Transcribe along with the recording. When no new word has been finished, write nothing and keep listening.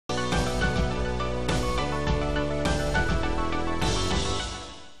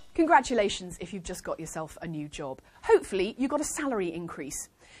Congratulations if you've just got yourself a new job. Hopefully you got a salary increase.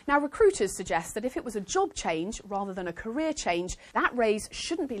 Now, recruiters suggest that if it was a job change rather than a career change, that raise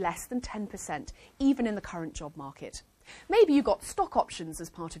shouldn't be less than 10%, even in the current job market. Maybe you got stock options as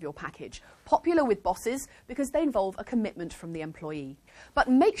part of your package, popular with bosses because they involve a commitment from the employee.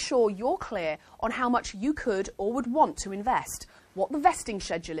 But make sure you're clear on how much you could or would want to invest, what the vesting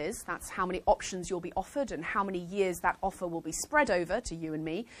schedule is, that's how many options you'll be offered and how many years that offer will be spread over to you and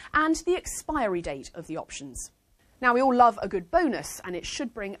me, and the expiry date of the options. Now, we all love a good bonus, and it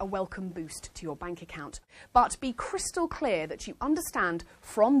should bring a welcome boost to your bank account. But be crystal clear that you understand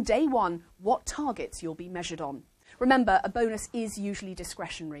from day one what targets you'll be measured on. Remember, a bonus is usually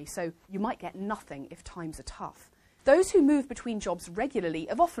discretionary, so you might get nothing if times are tough. Those who move between jobs regularly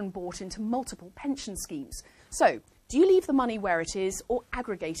have often bought into multiple pension schemes. So, do you leave the money where it is or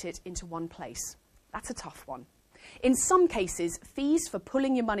aggregate it into one place? That's a tough one. In some cases, fees for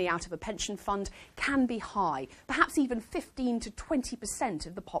pulling your money out of a pension fund can be high, perhaps even 15 to 20%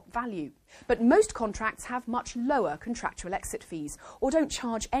 of the pot value. But most contracts have much lower contractual exit fees or don't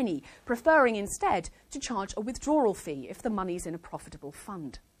charge any, preferring instead to charge a withdrawal fee if the money's in a profitable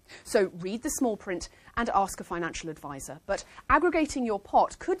fund. So read the small print and ask a financial advisor. But aggregating your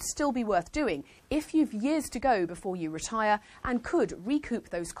pot could still be worth doing if you've years to go before you retire and could recoup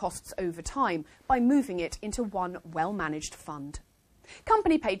those costs over time by moving it into one well-managed fund.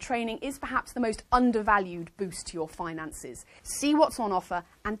 Company paid training is perhaps the most undervalued boost to your finances. See what's on offer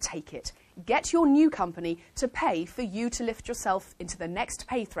and take it. Get your new company to pay for you to lift yourself into the next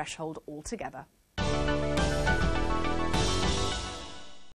pay threshold altogether.